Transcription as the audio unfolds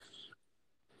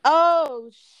Oh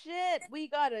shit, we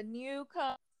got a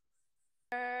newcomer.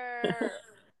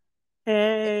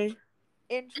 Hey.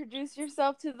 Introduce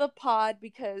yourself to the pod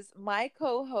because my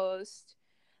co-host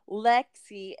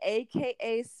Lexi,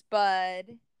 aka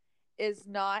Spud, is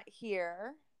not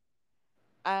here.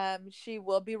 She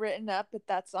will be written up, but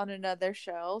that's on another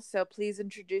show. So please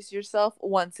introduce yourself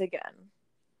once again.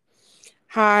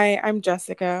 Hi, I'm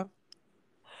Jessica.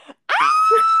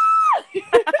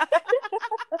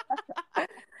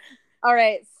 All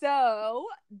right, so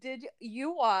did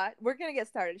you watch? We're gonna get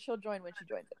started. She'll join when she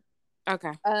joins it.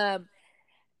 Okay.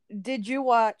 Did you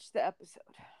watch the episode?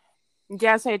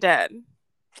 Yes, I did.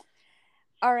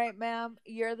 All right, ma'am,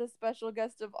 you're the special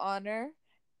guest of honor.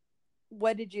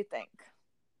 What did you think?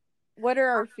 What are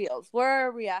our feels? What are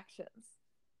our reactions?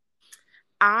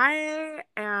 I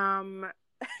am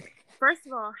first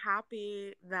of all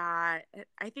happy that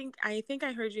I think I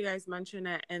heard you guys mention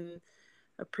it in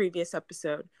a previous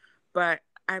episode, but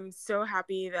I'm so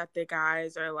happy that the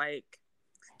guys are like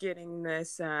getting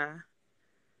this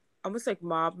almost like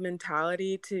mob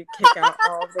mentality to kick out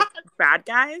all the bad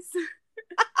guys.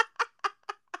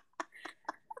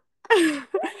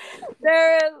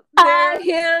 I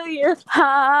hear your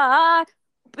heart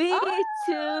beat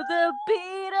to the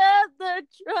beat of the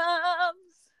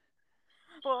drums.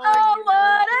 Oh,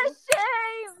 what a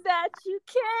shame that you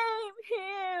came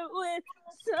here with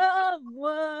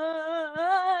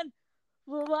someone.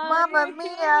 Mamma mia,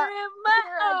 here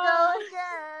I go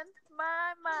again.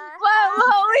 My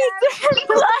whoa, we did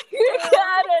like you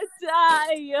gotta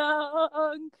die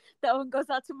young. That one goes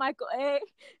out to Michael A.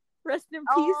 Rest in peace.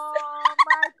 Oh,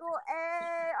 Michael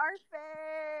A, our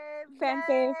fave, Fan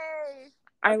fave.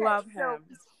 I love him.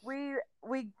 So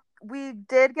we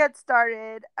did get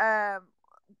started.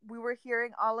 We were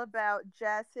hearing all about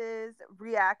Jess's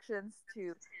reactions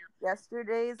to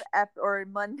yesterday's or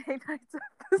Monday night's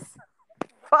episode.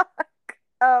 Fuck.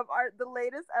 The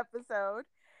latest episode.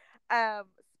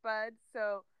 Spud.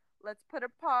 So let's put a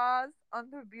pause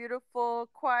on the beautiful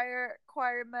choir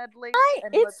medley.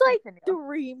 It's like continue.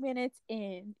 3 minutes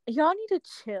in. Y'all need to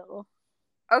chill.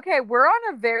 Okay, we're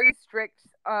on a very strict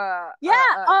time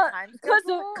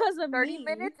schedule. Because of 30 me.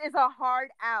 minutes is a hard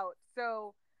out.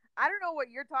 So I don't know what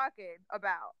you're talking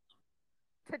about.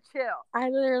 To chill. I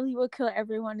literally will kill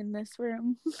everyone in this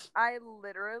room. I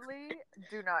literally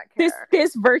do not care.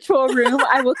 This virtual room,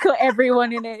 I will kill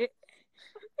everyone in it.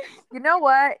 You know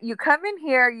what? You come in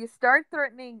here, you start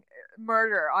threatening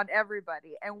murder on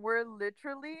everybody, and we're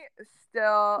literally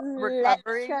still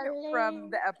recovering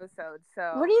from the episode.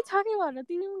 So what are you talking about?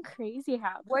 Nothing even crazy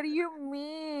happened. What do you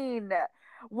mean?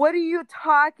 What are you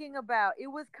talking about? It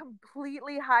was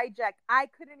completely hijacked. I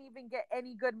couldn't even get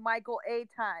any good Michael A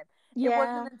time. Yeah, it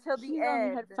wasn't until the end. He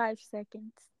only had 5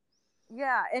 seconds.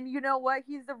 Yeah, and you know what?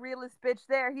 He's the realest bitch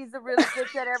there. He's the realest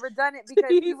bitch that ever done it because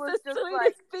he was just like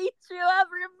the sweetest bitch you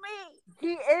ever meet.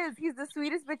 He is. He's the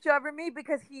sweetest bitch you ever meet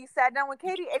because he sat down with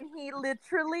Katie and he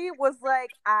literally was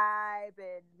like, "I've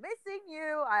been missing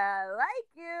you. I like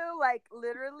you." Like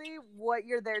literally, what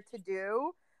you're there to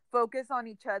do. Focus on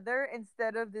each other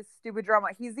instead of this stupid drama.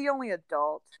 He's the only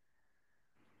adult.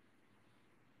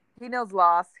 He knows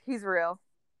loss. He's real.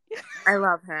 I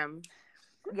love him.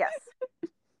 Yes.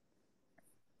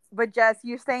 But Jess,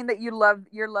 you're saying that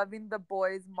you're loving the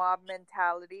boys' mob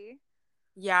mentality.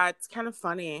 Yeah, it's kind of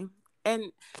funny.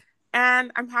 And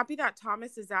I'm happy that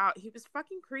Thomas is out. He was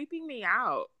fucking creeping me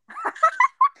out.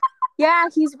 Yeah,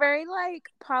 he's very like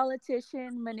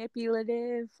politician,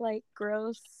 manipulative, like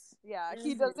gross. Yeah,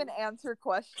 he doesn't answer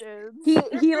questions. He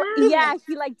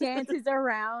like dances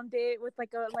around it with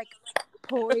like a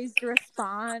poised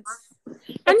response.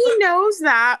 And he knows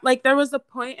that. Like there was a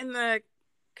point in the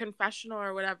confessional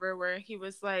or whatever where he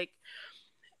was like,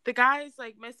 the guys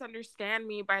like misunderstand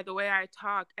me by the way I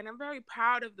talk, and I'm very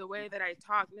proud of the way that I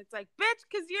talk. And it's like, bitch,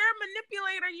 because you're a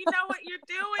manipulator, you know what you're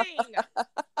doing.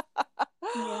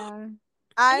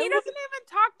 Yeah. He doesn't even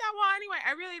talk that well anyway.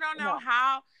 I really don't know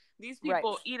how these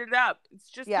people eat it up. It's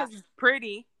just because he's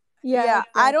pretty. Yeah,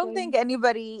 exactly. I don't think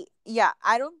anybody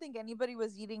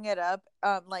was eating it up.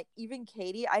 Like even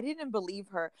Katie, I didn't believe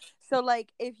her. So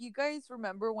like if you guys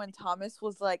remember when Thomas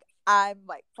was like, I'm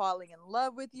like falling in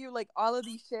love with you, like all of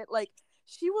these shit, like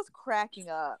she was cracking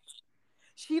up.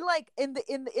 She like in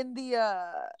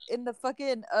the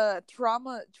fucking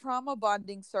trauma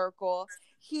bonding circle,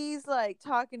 he's like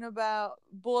talking about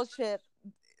bullshit,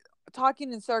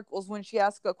 talking in circles when she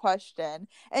asks a question,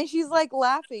 and she's like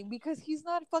laughing because he's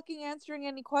not fucking answering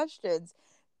any questions.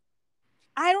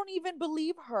 I don't even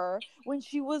believe her when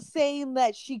she was saying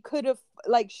that she could have,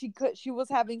 like, she was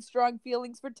having strong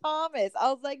feelings for Thomas.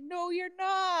 I was like, no, you're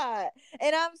not.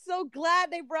 And I'm so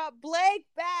glad they brought Blake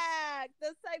back,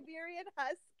 the Siberian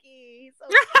Husky. He's so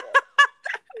cute.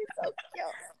 He's so cute.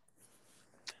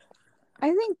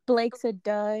 I think Blake's a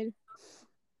dud.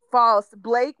 False.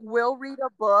 Blake will read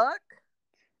a book.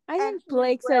 I And think he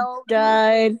Blake's a will do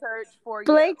dud. research for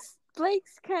you.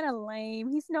 Blake's kind of lame.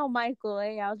 He's no Michael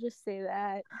A. I'll just say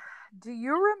that. Do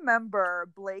you remember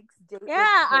Blake's date with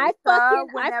I Tayshia fucking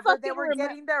whenever they were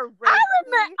getting their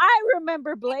I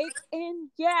remember Blake, and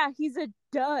yeah, he's a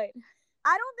dud.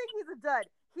 I don't think he's a dud.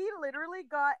 He literally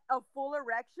got a full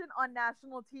erection on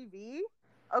national TV.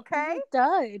 Okay? He's a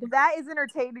dud. That is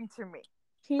entertaining to me.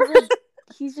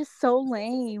 He's just so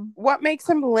lame. What makes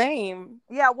him lame?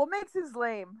 Yeah, what makes his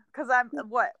lame? Because I'm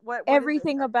what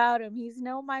everything about him. He's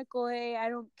no Michael A. I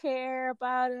don't care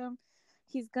about him.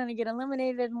 He's gonna get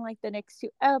eliminated in like the next 2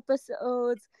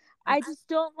 episodes. I just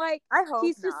don't like. I hope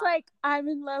he's not. just like, I'm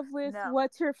in love with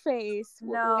what's her face.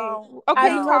 No. Okay,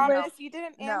 I'm Thomas, you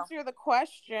didn't answer the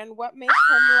question. What makes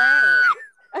him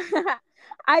lame?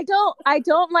 I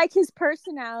don't like his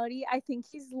personality. I think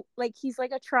he's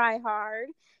like a try hard.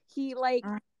 He like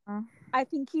I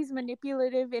think he's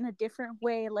manipulative in a different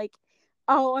way. Like,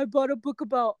 oh, I bought a book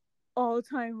about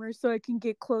Alzheimer's so I can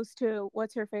get close to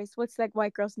what's her face. What's that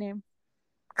white girl's name?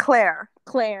 Claire.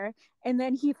 And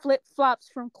then he flip flops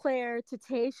from Claire to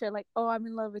Tayshia. Like, oh, I'm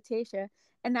in love with Tayshia.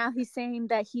 And now he's saying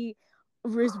that he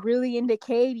was really into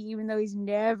Katie, even though he's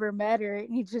never met her.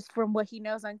 And he's just from what he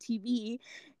knows on TV.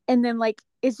 And then like,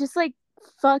 it's just like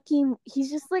fucking. He's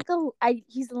just like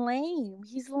he's lame.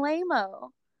 He's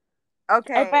lame-o.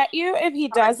 Okay. I bet you if he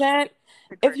doesn't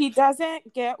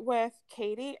get with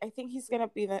Katie, I think he's gonna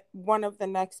be one of the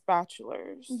next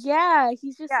bachelors. Yeah,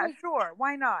 he's just sure.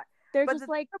 Why not? They're just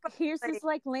like, here's this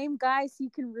like lame guy so you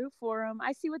can root for him.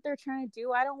 I see what they're trying to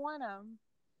do. I don't want him.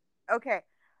 Okay.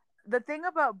 The thing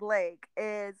about Blake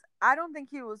is I don't think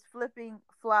he was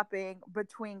flopping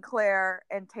between Claire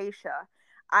and Tayshia.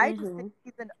 I just think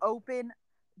he's an open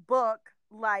book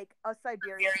like a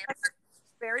Siberian,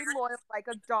 very loyal like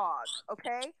a dog,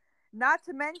 okay? Not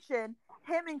to mention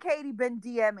him and Katie been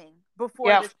DMing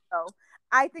before this show.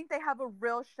 I think they have a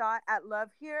real shot at love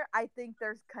here. I think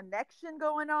there's connection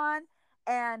going on.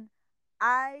 And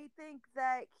I think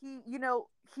that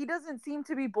he doesn't seem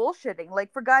to be bullshitting.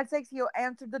 Like, for God's sakes, he'll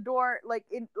answer the door like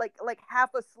in like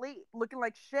half asleep, looking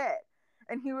like shit.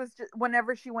 And he was just,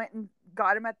 whenever she went and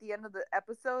got him at the end of the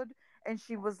episode and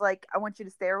she was like, I want you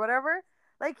to stay or whatever.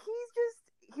 Like,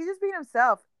 he's just being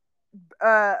himself.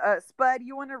 Spud,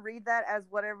 you want to read that as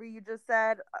whatever you just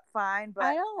said? Fine, but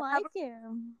I don't like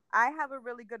him. I have a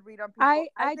really good read on people.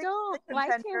 I don't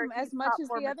like him as much as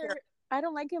the other. I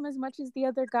don't like him as much as the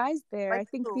other guys there. Like I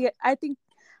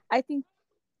think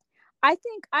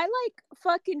I like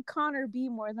fucking Connor B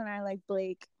more than I like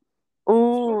Blake.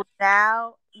 Ooh,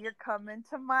 now you're coming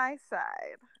to my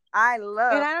side. I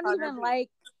love, and I don't Connor even B. like.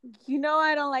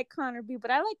 I don't like Connor B,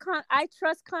 but I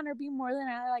trust Connor B more than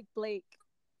I like Blake.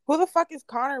 Who the fuck is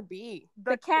Connor B?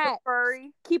 The cat. The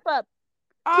furry. Keep up.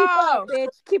 Keep up,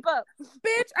 bitch. Keep up.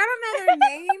 Bitch, I don't know their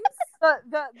names. the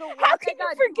How can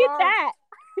you forget that?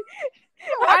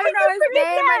 I don't know his name.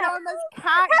 I know him as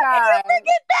Cat Guy. How can you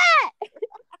forget that?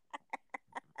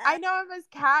 I know him as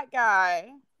Cat Guy.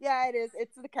 Yeah, it is.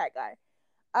 It's the cat guy.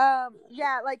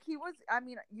 Yeah, like he was. I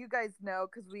mean, you guys know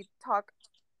because we talk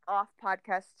off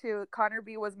podcast too. Connor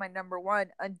B was my number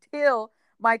one until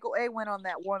Michael A went on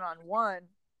that one-on-one.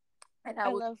 And I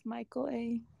love Michael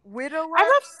A. Widower,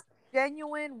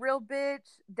 genuine, real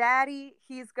bitch, daddy.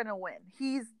 He's gonna win.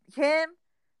 He's him.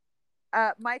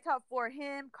 My top four: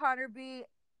 him, Connor B,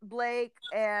 Blake,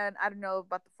 and I don't know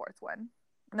about the fourth one.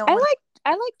 No, I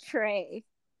like Trey.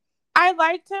 I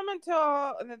liked him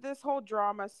until this whole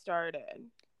drama started.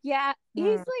 Yeah,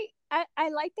 he's like I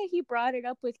like that he brought it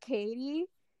up with Katie.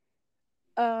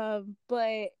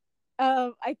 But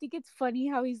I think it's funny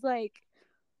how he's like,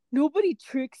 nobody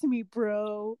tricks me,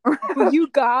 bro, but you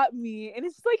got me. And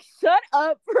it's like, shut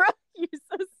up, bro. You're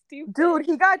so stupid. Dude,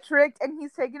 he got tricked and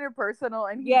he's taking it personal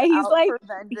and he's like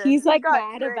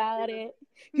mad tricked, about dude. It.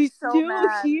 He's so still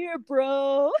mad. Here,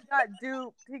 bro.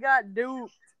 He got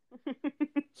duped.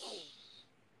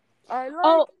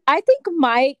 I think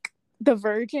Mike the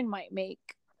Virgin might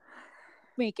make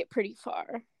it pretty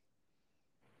far.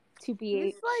 To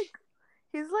be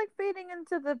He's like fading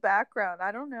into the background.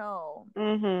 I don't know.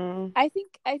 I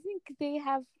think they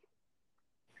have.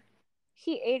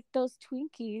 He ate those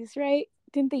Twinkies, right?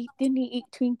 Didn't he eat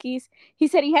Twinkies? He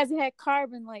said he hasn't had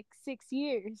carb in like 6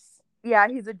 years. Yeah,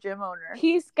 he's a gym owner.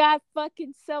 He's got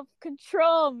fucking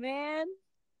self-control, man.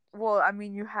 Well, I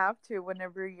mean, you have to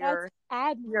whenever That's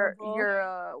admirable.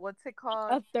 you're what's it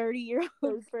called? A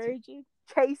 30-year-old virgin.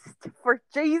 Chaste for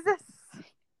Jesus.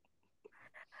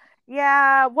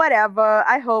 Yeah, whatever.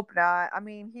 I hope not. I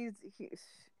mean, he's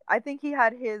I think he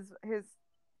had his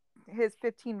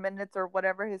 15 minutes or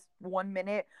whatever, his 1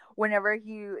 minute, whenever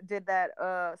he did that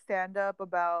stand up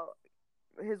about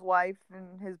his wife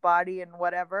and his body and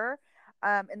whatever.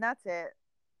 And that's it.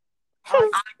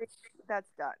 Honestly, that's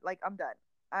done. Like, I'm done.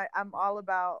 I'm all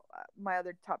about my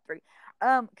other top three.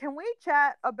 Can we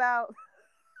chat about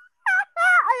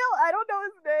I don't know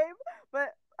his name,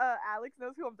 but Alex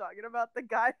knows who I'm talking about. The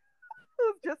guy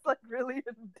who's just like really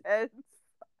intense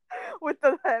with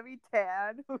the heavy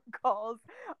tan, who calls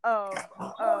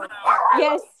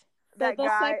Yes, that the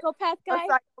guy psychopath a guy.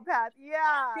 psychopath.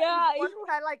 Yeah, Yeah, he's the one who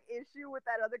had like issue with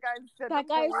that other guy and sent him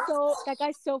that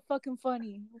guy's so fucking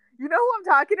funny. You know who I'm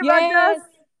talking about, Yes, Jess?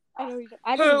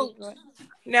 I don't know.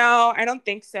 No, I don't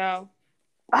think so.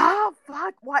 Oh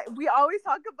fuck! Why we always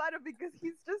talk about him because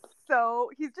he's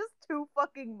just too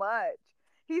fucking much.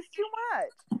 He's too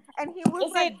much, and he was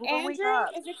Is like it blowing Andrew? up.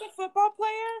 Is it the football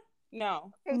player?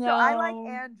 No. Okay, so I like No.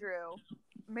 Andrew.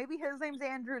 Maybe his name's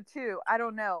Andrew too. I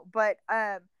don't know, but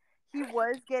he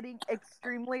was getting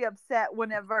extremely upset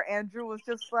whenever Andrew was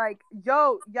just like,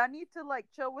 "Yo, y'all need to like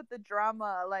chill with the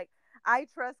drama. Like, I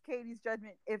trust Katie's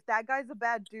judgment. If that guy's a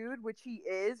bad dude, which he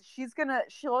is,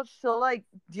 she'll like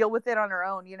deal with it on her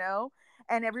own, you know."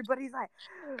 And everybody's like,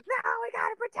 "No, we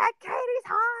gotta protect Katie's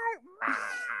heart."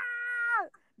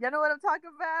 You know what I'm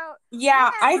talking about? Yeah,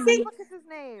 I What the think. fuck is his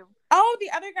name? Oh, the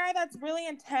other guy that's really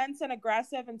intense and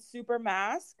aggressive and super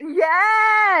masked.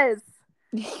 Yes,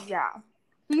 Yeah.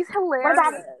 he's But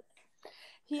hilarious.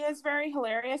 he is very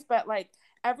hilarious, but like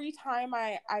every time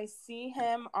I see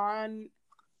him on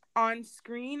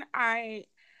screen, I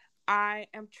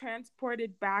am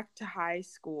transported back to high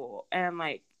school, and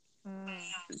like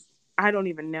I don't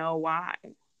even know why,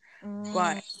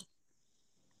 but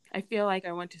I feel like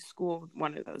I went to school with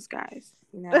one of those guys,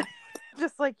 you know.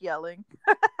 Just like yelling.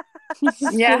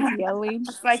 Yeah, yelling.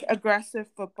 just like aggressive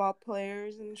football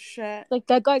players and shit. Like,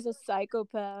 that guy's a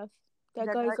psychopath. That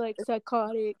That guy's guy- like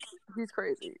psychotic. He's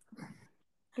crazy. I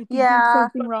think Yeah. there's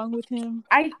something wrong with him.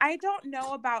 I don't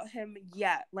know about him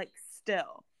yet, like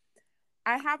still.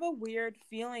 I have a weird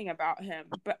feeling about him,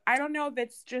 but I don't know if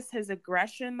it's just his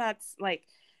aggression that's like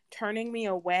turning me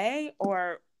away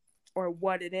or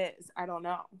what it is. I don't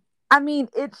know. I mean,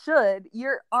 it should.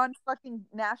 You're on fucking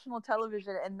national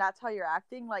television and that's how you're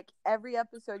acting. Like, every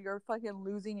episode, you're fucking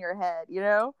losing your head, you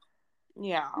know?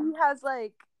 Yeah. He has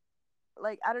I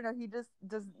don't know, he just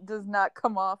does not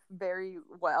come off very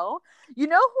well. You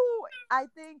know who I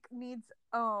think needs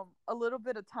a little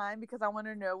bit of time because I want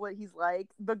to know what he's like?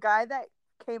 The guy that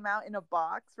came out in a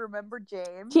box, remember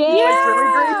James? Yeah, He's like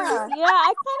really great. yeah,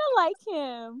 I kind of like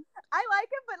him. I like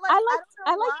him, but like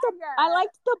I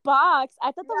liked the box.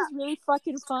 I thought that Yeah. was really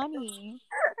fucking funny.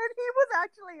 And he was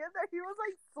actually in there. He was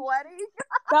like sweating.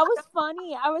 That was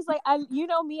funny. I was like, you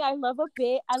know me, I love a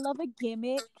bit. I love a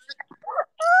gimmick.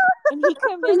 And he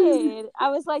committed. I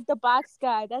was like, the box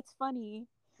guy. That's funny.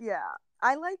 Yeah,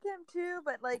 I like him too,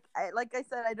 but like I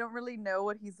said, I don't really know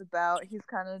what he's about. He's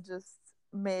kind of just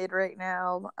made right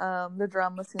now. The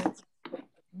drama seems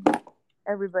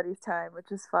everybody's time,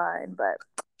 which is fine, but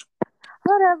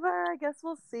whatever. I guess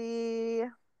we'll see.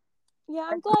 Yeah,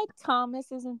 I'm glad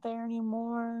Thomas isn't there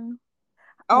anymore.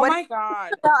 Oh What my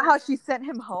god. about how she sent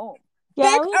him home? Yeah,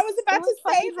 Bitch, I was about to say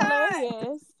fucking that.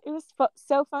 hilarious. It was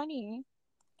so funny.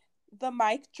 The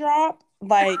mic drop,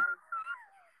 like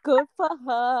Good for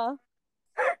her.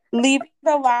 leaving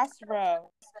the last rose,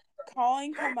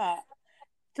 calling him up,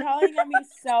 telling him he's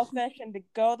selfish and to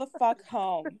go the fuck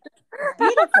home.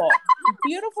 Beautiful.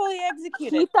 Beautifully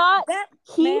executed. He thought that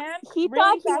he man he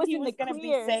really thought he was in the gonna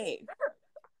clear. be saved.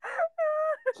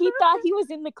 He thought he was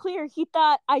in the clear. He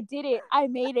thought, I did it. I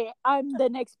made it. I'm the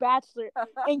next bachelor.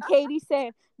 And Katie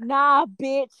said, nah,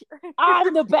 bitch.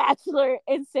 I'm the bachelor.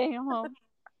 And sent him home.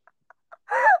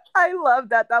 I love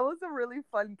that. That was a really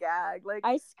fun gag. Like,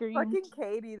 I screamed. fucking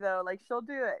Katie though, like she'll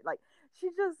do it. Like, she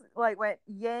just like went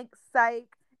yank psych.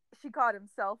 She called him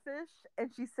selfish, and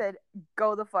she said,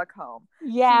 "Go the fuck home."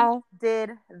 Yeah, she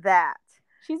did that.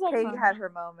 She's like, Katie had her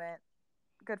moment.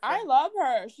 Good. For I her. love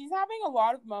her. She's having a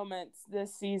lot of moments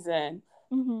this season.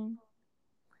 Mm-hmm.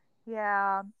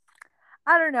 Yeah,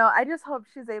 I don't know. I just hope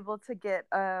she's able to get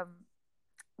a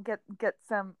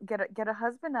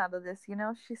husband out of this. You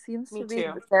know, she seems Me to be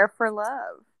too. there for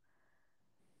love,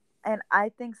 and I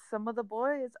think some of the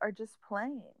boys are just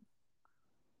playing.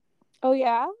 Oh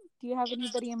yeah, Do you have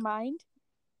anybody in mind?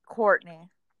 Courtney.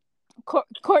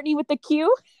 Courtney with the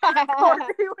Q.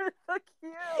 Courtney with the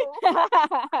Q.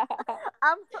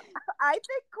 I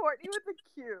think Courtney with the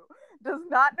Q does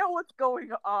not know what's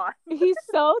going on. He's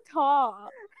so tall.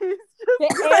 He's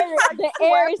just the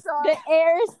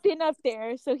air is thin up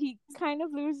there, so he kind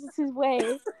of loses his way.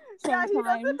 Yeah, he doesn't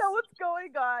sometimes. know what's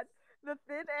going on. The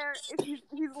thin air,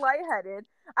 he's lightheaded.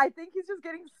 I think he's just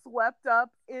getting swept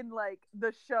up in like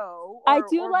the show or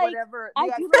whatever the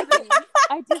activity.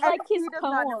 I do like his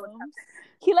poems.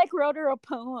 He like wrote her a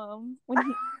poem when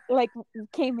he like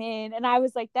came in, and I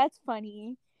was like, "That's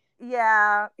funny."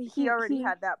 Yeah, he already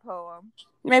had that poem.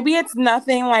 Maybe it's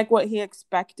nothing like what he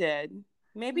expected.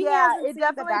 Maybe he hasn't seen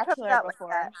The Bachelor before.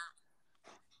 Like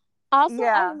also,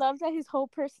 I love that his whole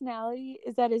personality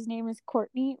is that his name is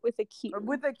Courtney with a Q.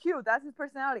 With a Q, that's his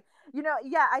personality. You know,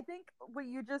 yeah, I think what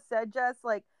you just said, Jess,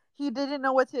 like he didn't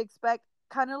know what to expect.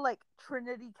 Kind of like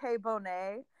Trinity K.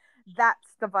 Bonet. That's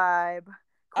the vibe.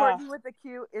 Courtney with a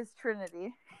Q is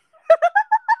Trinity.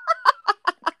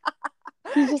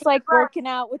 He's just like working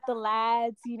out with the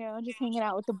lads, you know, just hanging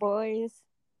out with the boys.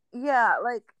 Yeah,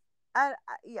 like,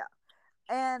 yeah.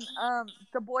 And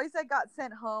the boys that got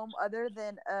sent home, other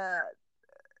than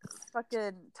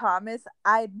fucking Thomas,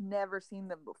 I'd never seen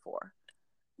them before.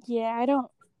 Yeah, I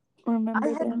don't remember I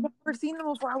had never seen them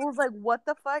before. I was like, what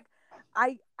the fuck?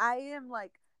 I am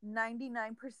like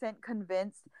 99%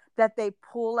 convinced that they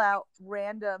pull out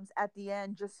randoms at the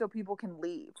end just so people can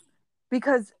leave,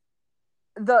 because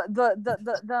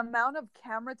the amount of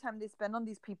camera time they spend on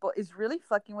these people is really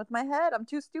fucking with my head. I'm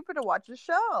too stupid to watch a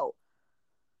show.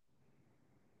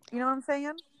 You know what I'm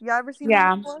saying? You ever seen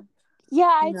them before? Yeah,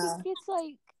 I think it's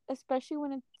like, especially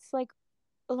when it's like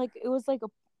it was like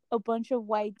a bunch of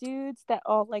white dudes that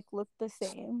all like looked the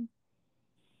same.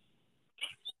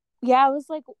 Yeah, it was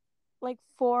like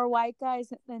 4 white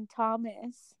guys and then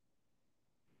Thomas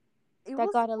that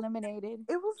got eliminated.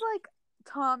 It was like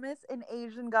Thomas, an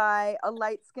Asian guy, a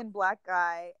light-skinned black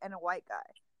guy, and a white guy.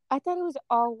 I thought it was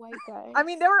all white guys. I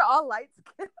mean, they were all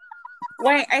light-skinned.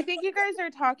 Wait, I think you guys are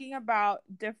talking about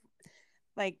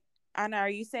like, Anna, are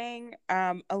you saying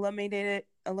eliminated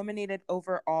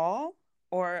overall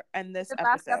or in this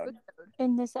episode?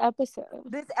 In this episode.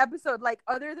 This episode, like,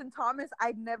 other than Thomas,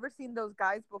 I'd never seen those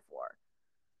guys before.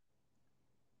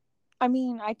 I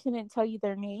mean, I couldn't tell you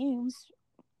their names.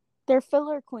 They're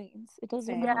filler queens. It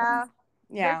doesn't matter.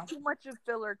 Yeah. There's too much of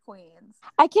filler queens.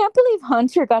 I can't believe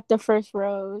Hunter got the first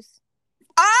rose.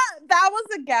 That was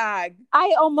a gag.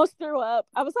 I almost threw up.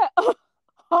 I was like, oh,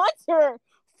 Hunter,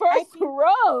 first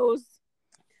rose.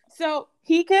 So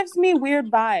he gives me weird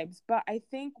vibes, but I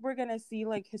think we're gonna see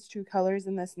like his true colors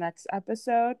in this next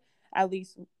episode. At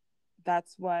least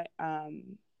that's what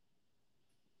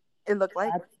it looked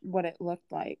like. That's what it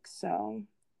looked like. So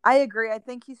I agree. I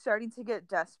think he's starting to get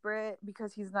desperate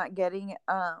because he's not getting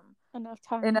enough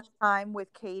time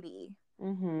with Katie.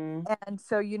 Mm-hmm. And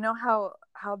so you know how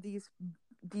these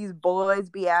boys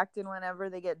be acting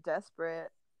whenever they get desperate.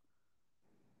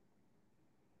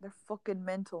 They're fucking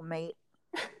mental, mate.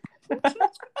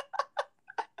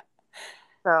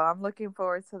 So I'm looking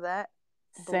forward to that.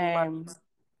 Same.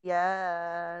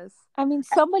 Yes. I mean,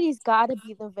 somebody's got to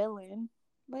be the villain.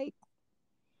 Like,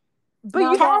 but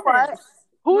you know what?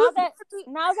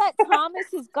 Now that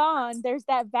Thomas is gone, there's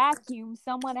that vacuum.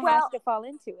 Someone has to fall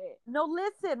into it. No,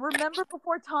 listen. Remember,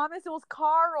 before Thomas, it was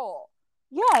Carl.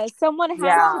 Yeah, someone has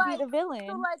to be the villain.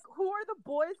 So, like, who are the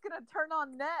boys gonna turn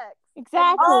on next?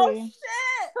 Exactly. Oh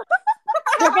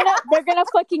shit! they're gonna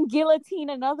fucking guillotine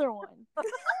another one.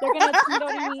 They're gonna, you know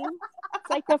what I mean? It's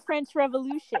like the French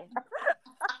Revolution.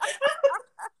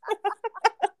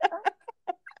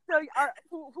 So,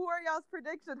 who are y'all's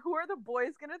prediction? Who are the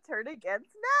boys gonna turn against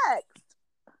next?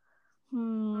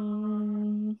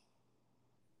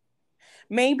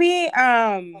 Maybe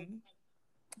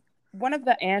one of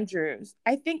the Andrews.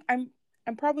 I think I'm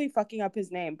probably fucking up his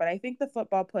name, but I think the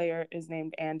football player is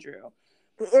named Andrew.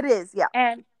 It is, yeah.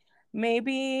 And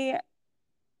maybe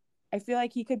I feel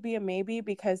like he could be a maybe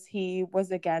because he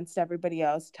was against everybody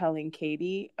else telling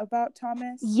Katie about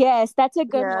Thomas. Yes, that's a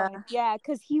good one. Yeah,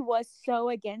 because he was so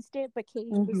against it, but Katie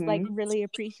was like really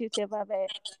appreciative of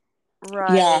it.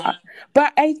 Right. Yeah.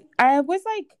 But I was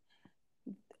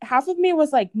like, half of me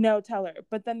was like, no, tell her.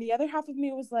 But then the other half of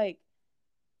me was like,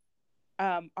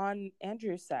 on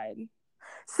Andrew's side.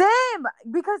 Same,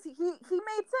 because he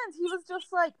made sense. He was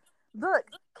just like, look,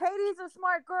 Katie's a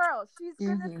smart girl. She's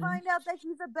gonna find out that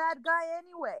he's a bad guy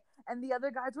anyway. And the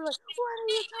other guys were like, what are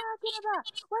you talking about?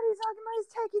 What are you talking about? He's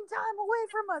taking time away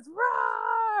from us.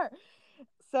 Roar!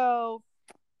 So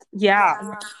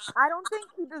yeah. I don't think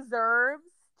he deserves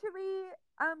to be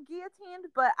guillotined,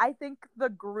 but I think the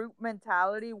group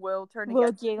mentality will turn Will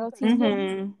against guillotine him.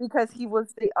 Mm-hmm. because he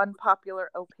was the unpopular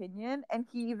opinion, and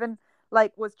he even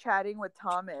like was chatting with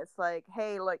Thomas, like,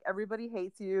 "Hey, like everybody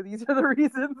hates you. These are the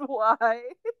reasons why."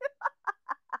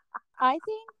 I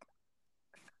think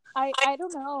I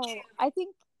don't know. I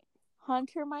think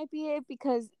Hunter might be it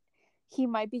because he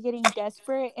might be getting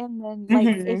desperate, and then like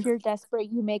if you're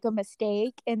desperate, you make a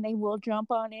mistake, and they will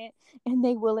jump on it, and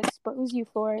they will expose you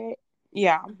for it.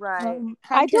 Yeah. Right.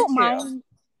 I Hunter don't too. mind.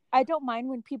 I don't mind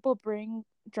when people bring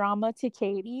drama to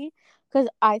Katie because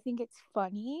I think it's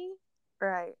funny.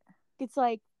 Right. It's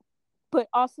like, but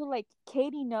also like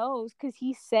Katie knows because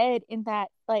he said in that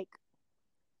like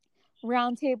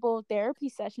roundtable therapy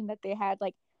session that they had,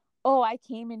 like, oh, I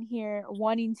came in here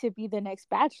wanting to be the next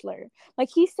bachelor. Like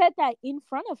he said that in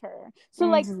front of her. So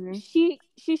like she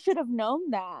should have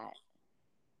known that.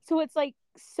 So it's like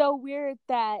so weird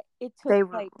that it took They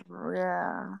like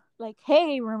yeah. like,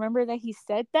 hey, remember that he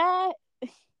said that?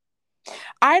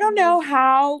 I don't know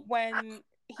how when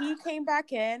he came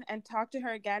back in and talked to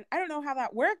her again, I don't know how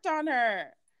that worked on her.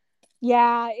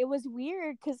 Yeah, it was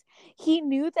weird because he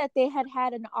knew that they had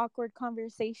had an awkward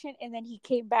conversation, and then he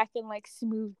came back and like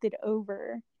smoothed it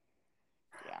over.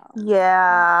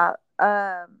 Yeah.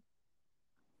 That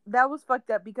was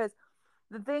fucked up because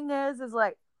the thing is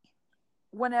like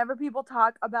whenever people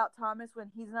talk about Thomas when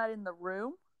he's not in the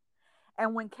room,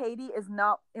 and when Katie is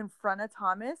not in front of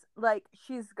Thomas, like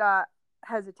she's got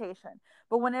hesitation.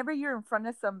 But whenever you're in front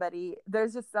of somebody,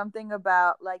 there's just something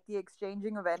about like the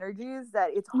exchanging of energies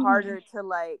that it's harder to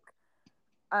like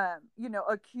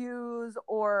accuse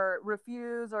or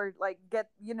refuse or like get,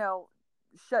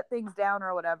 shut things down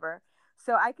or whatever.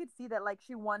 So I could see that like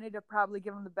she wanted to probably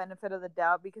give him the benefit of the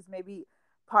doubt because maybe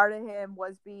part of him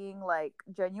was being like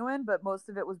genuine, but most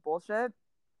of it was bullshit.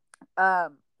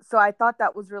 So I thought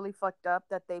that was really fucked up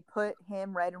that they put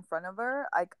him right in front of her.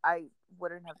 I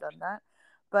wouldn't have done that.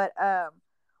 But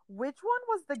which one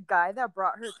was the guy that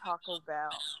brought her Taco Bell?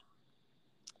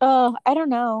 Oh, I don't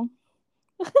know.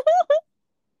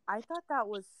 I thought that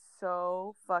was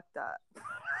so fucked up.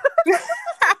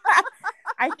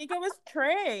 I think it was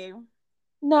Trey.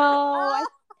 No, I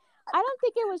don't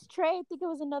think it was Trey. I think it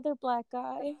was another black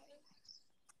guy.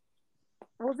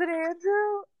 Was it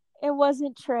Andrew? It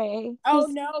wasn't Trey. Oh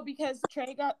no, because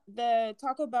Trey got the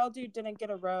Taco Bell dude didn't get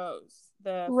a rose.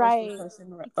 The Right. first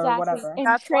person or Exactly. whatever. And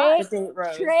That's Trey, why. The date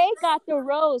rose. Trey got the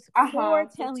rose for For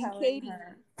telling Katie.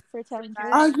 her. For telling Katie.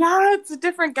 Oh yeah, it's a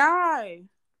different guy.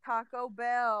 Taco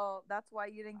Bell. That's why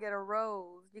you didn't get a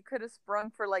rose. You could have sprung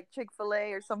for like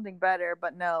Chick-fil-A or something better,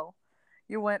 but no.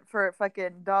 You went for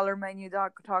fucking dollar menu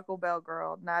Taco Bell,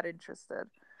 girl. Not interested.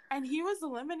 And he was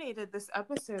eliminated this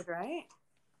episode, right?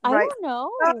 I Right. don't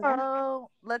know. Oh,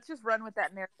 let's just run with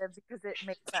that narrative because it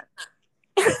makes sense.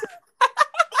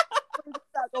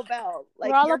 Taco Bell. Like,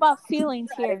 we're all about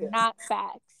feelings here, not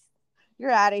facts.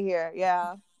 You're out of here.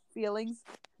 Yeah. Feelings.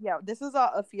 Yeah. This is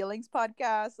a feelings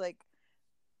podcast. Like,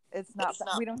 it's not.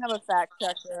 We don't have a fact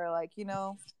checker. Like,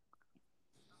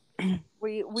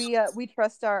 we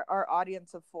trust our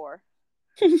audience of 4.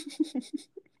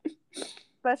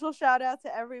 Special shout out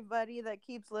to everybody that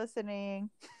keeps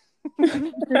listening.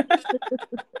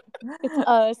 It's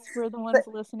us. We're the ones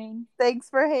listening. Thanks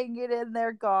for hanging in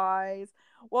there, guys.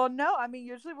 Well, no, I mean,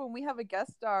 usually when we have a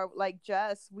guest star like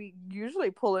Jess, we usually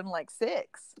pull in like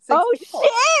six Oh people.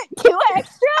 shit! 2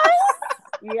 extras.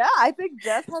 Yeah, I think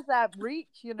Jess has that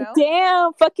reach,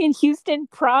 Damn, fucking Houston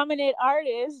prominent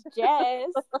artist, Jess.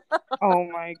 Oh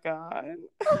my god.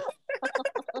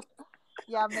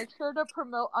 Yeah, make sure to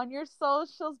promote on your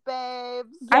socials,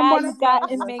 babes. Yeah, you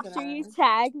got, and make sure you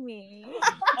tag me.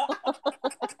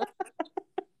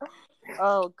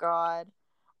 Oh god.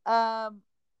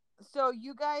 So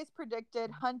you guys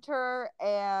predicted Hunter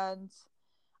and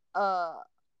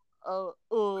what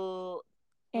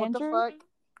Andrew? the fuck?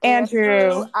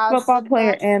 Andrew, as football the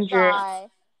player next Andrew. guy.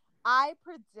 I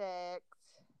predict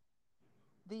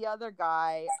the other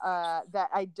guy that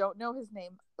I don't know his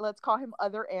name. Let's call him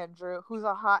Other Andrew, who's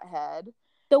a hothead.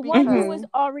 The one who was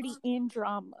already in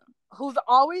drama. Who's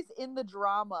always in the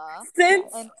drama.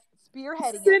 Since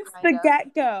spearheading since it, the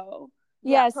get-go.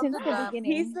 Yeah, since the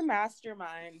beginning. He's the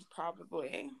mastermind,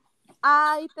 probably.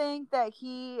 I think that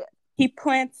he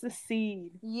plants the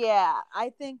seed. Yeah,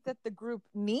 I think that the group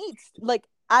needs, like,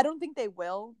 I don't think they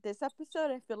will this episode.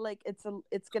 I feel like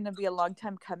it's gonna be a long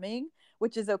time coming,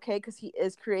 which is okay because he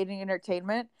is creating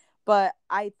entertainment. But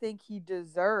I think he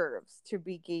deserves to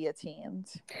be guillotined.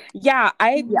 Yeah,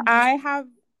 I have.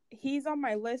 He's on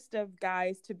my list of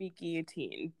guys to be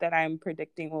guillotined that I'm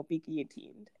predicting will be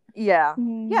guillotined. Yeah.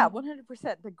 Yeah, Mm,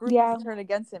 100%. The group yeah. has turned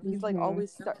against him. He's like Mhm.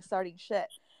 always starting shit.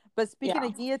 But speaking Yeah.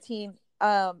 of guillotine,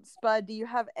 Spud, do you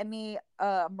have any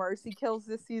mercy kills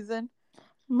this season?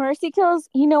 Mercy kills.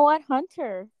 You know what,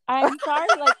 Hunter? I'm sorry.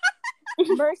 Like,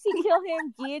 mercy kill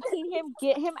him, guillotine him,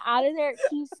 get him out of there.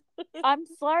 I'm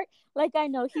sorry. Like, I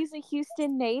know he's a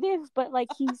Houston native, but like,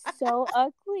 he's so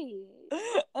ugly.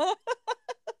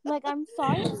 Like, I'm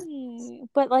sorry,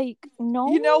 but like,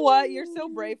 no. You know what? You're so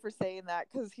brave for saying that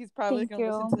because he's probably Thank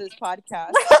going to listen to you. this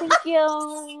podcast. Thank you.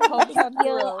 Hometown Thank you.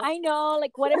 hero. I know.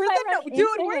 Like, what if We're I the run dude.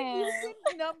 into We're him?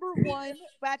 Houston's #1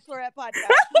 bachelorette podcast.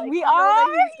 Like, We you know are.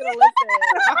 that he's gonna listen.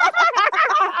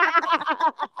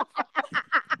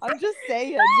 I'm just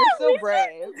saying, you're so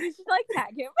brave. We should like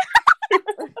tag him.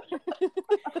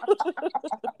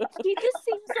 He just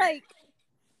seems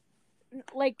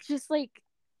like just like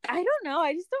I don't know.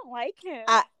 I just don't like him.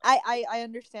 I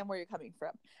understand where you're coming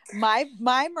from. My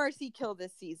mercy kill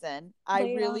this season, I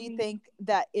Lay it on really me. think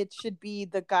that it should be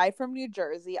the guy from New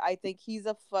Jersey. I think he's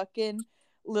a fucking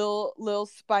little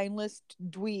spineless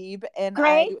dweeb, and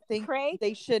I think Craig,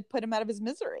 they should put him out of his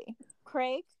misery.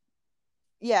 Craig.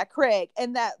 Yeah, Craig.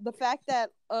 And that the fact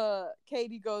that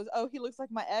Katie goes, "Oh, he looks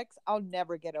like my ex," I'll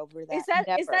never get over that.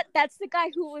 Is that's the guy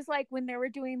who was like when they were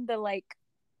doing the like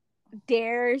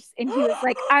dares and he was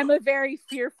like, I'm a very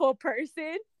fearful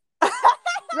person.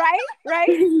 right?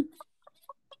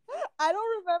 I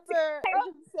don't remember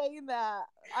him saying that.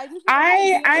 I'm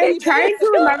trying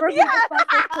to remember who the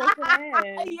fuck this person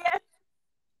is. Yeah.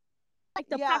 Like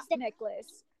the pasta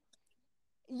necklace.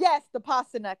 Yes, the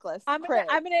pasta necklace. I'm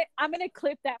gonna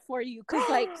clip that for you because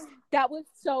like that was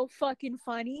so fucking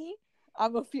funny.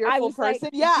 I'm a fearful person.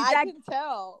 Like, yeah, I can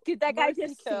tell. Did that guy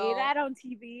just say that on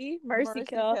TV? Mercy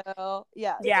kill.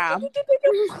 Yeah. Yeah.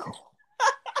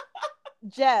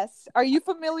 Jess, are you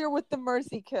familiar with the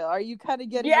mercy kill? Are you kind of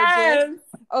getting Yes.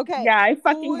 Okay. Yeah, I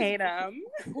fucking hate him.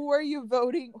 Who are you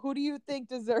voting? Who do you think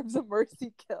deserves a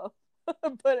mercy kill?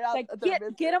 Put out like get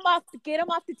him off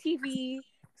the TV.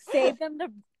 Save them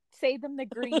the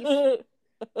grief.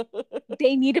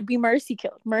 They need to be mercy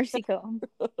killed. Mercy kill.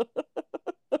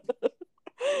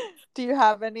 Do you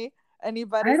have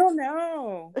anybody? I don't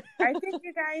know. I think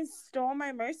you guys stole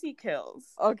my mercy kills.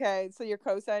 Okay, so you're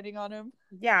co-signing on him?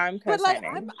 Yeah, I'm co-signing.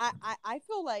 But like, I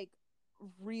feel like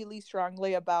really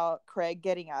strongly about Craig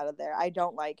getting out of there. I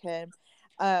don't like him.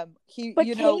 But Katie,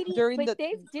 during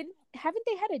haven't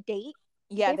they had a date?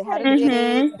 Yeah, they had a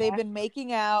date. They've been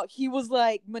making out. He was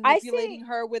like manipulating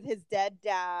her with his dead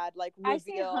dad, like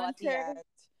reveal at the end.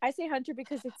 I say Hunter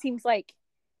because it seems like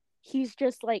he's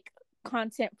just like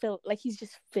content like he's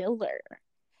just filler.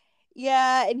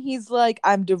 Yeah, and he's like,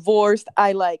 I'm divorced.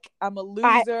 I'm a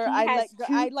loser. I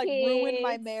ruined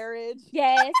my marriage.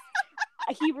 Yes.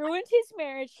 He ruined his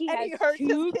marriage. He has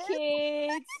 2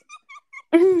 kids.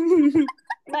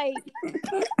 Like,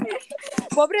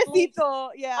 pobrecito.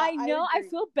 Yeah, I know. I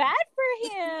feel bad for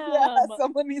him. Yeah,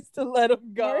 someone needs to let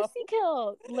him go. Mercy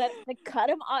kill. Cut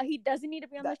him off. He doesn't need to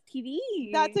be on the TV.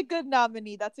 That's a good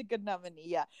nominee.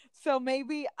 Yeah. So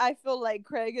maybe I feel like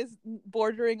Craig is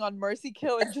bordering on mercy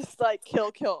kill and just like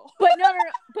kill. But no.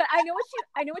 But I know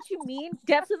what you mean.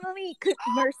 Definitely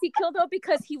mercy kill though,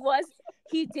 because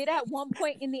he did at one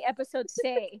point in the episode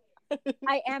say,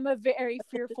 I am a very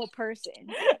fearful person,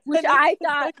 which I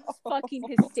thought was fucking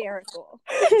hysterical.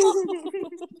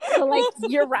 So, like,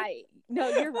 you're right. No,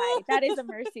 you're right. That is a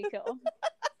mercy kill.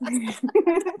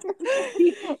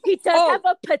 He does have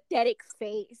a pathetic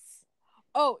face.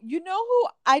 Oh, you know who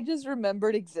I just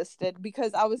remembered existed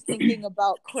because I was thinking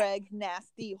about Craig's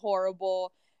nasty,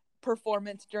 horrible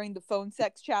performance during the phone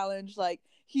sex challenge. Like,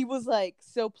 he was like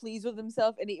so pleased with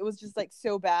himself and it was just like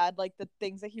so bad, like the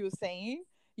things that he was saying.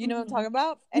 You know what I'm talking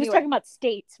about? Anyway. He was talking about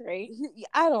states, right?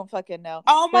 I don't fucking know.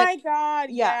 Oh my god,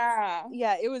 yeah.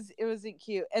 Yeah, it wasn't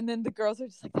cute. And then the girls are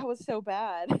just like, that was so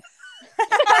bad. Mercy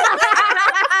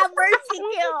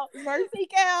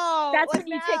kill. That's when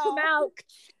you take him out.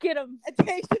 Get him.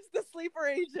 Tasha's the sleeper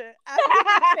agent.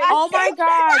 Oh my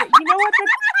god. You know what?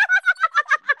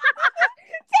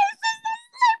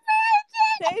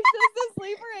 Tasha's the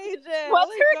sleeper agent.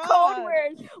 What's her code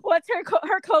word? What's her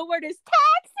code word is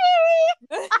taxi.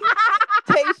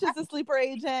 Tasha's the sleeper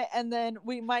agent, and then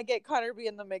we might get Connor B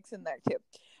in the mix in there too.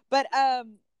 But the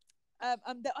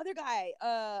other guy,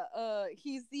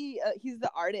 he's the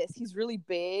artist. He's really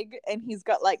big, and he's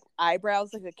got like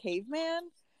eyebrows like a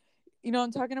caveman. You know what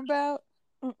I'm talking about?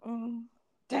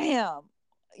 Damn.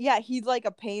 Yeah, he's like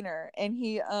a painter, and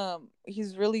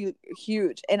he's really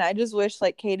huge, and I just wish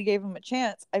like Katie gave him a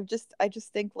chance. I just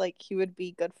think like he would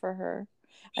be good for her.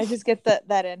 I just get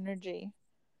that energy.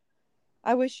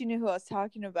 I wish you knew who I was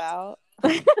talking about.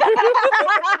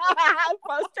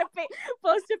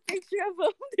 Post a picture of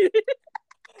him, dude.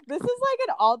 This is like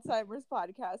an Alzheimer's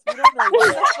podcast. We don't know what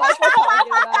the fuck we're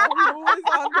talking about. Who is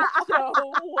on the show?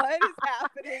 What is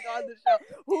happening on the show?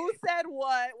 Who said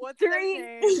what? What's their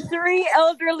name? Three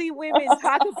elderly women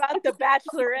talk about the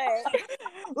Bachelorette.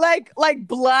 Like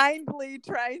blindly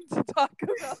trying to talk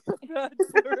about the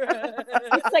Bachelorette.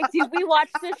 It's like, did we watch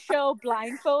the show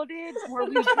blindfolded? Were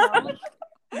we drunk?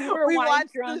 We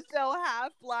watched the show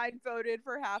half blindfolded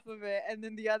for half of it, and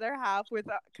then the other half with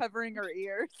covering our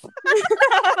ears.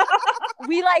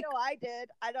 We like. I know I did.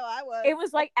 I know I was. It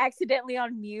was like accidentally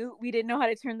on mute. We didn't know how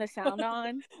to turn the sound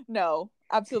on. No,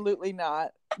 absolutely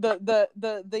not.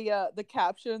 The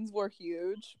captions were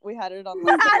huge. We had it on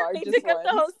like the largest They took up ones.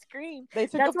 the whole screen. They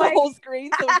took up the whole screen,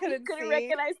 so we couldn't see.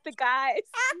 Recognize the guys.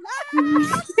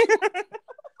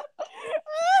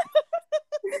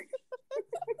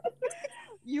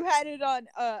 You had it on.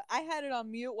 I had it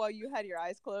on mute while you had your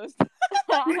eyes closed.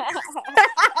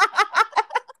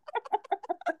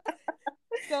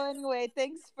 So anyway,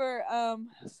 thanks for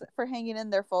hanging in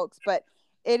there, folks. But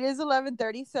it is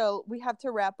 11:30, so we have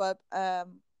to wrap up.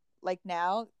 Like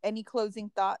now. Any closing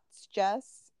thoughts,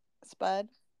 Jess, Spud,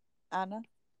 Anna?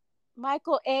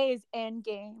 Michael A is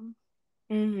endgame.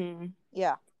 Mm-hmm.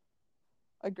 Yeah,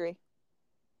 agree.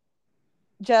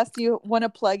 Jess, do you want to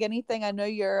plug anything? I know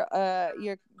you got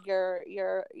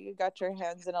your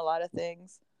hands in a lot of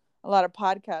things, a lot of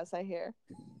podcasts. I hear.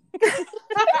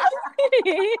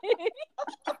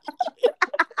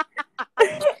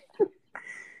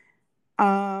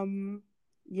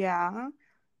 Yeah.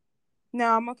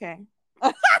 No, I'm okay.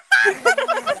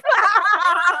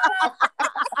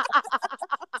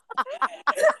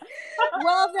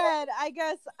 Well then, I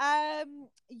guess I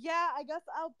guess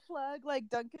I'll plug like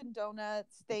Dunkin'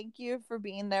 Donuts. Thank you for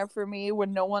being there for me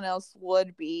when no one else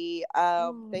would be.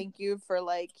 Thank you for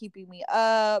like keeping me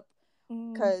up,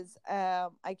 because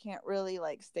I can't really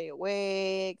like stay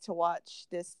awake to watch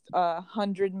this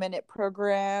 100-minute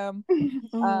program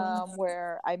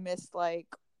where I missed like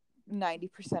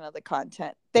 90% of the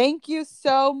content. Thank you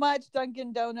so much,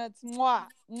 Dunkin' Donuts. Mwah,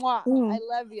 mwah. I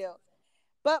love you.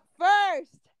 But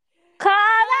first,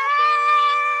 cut.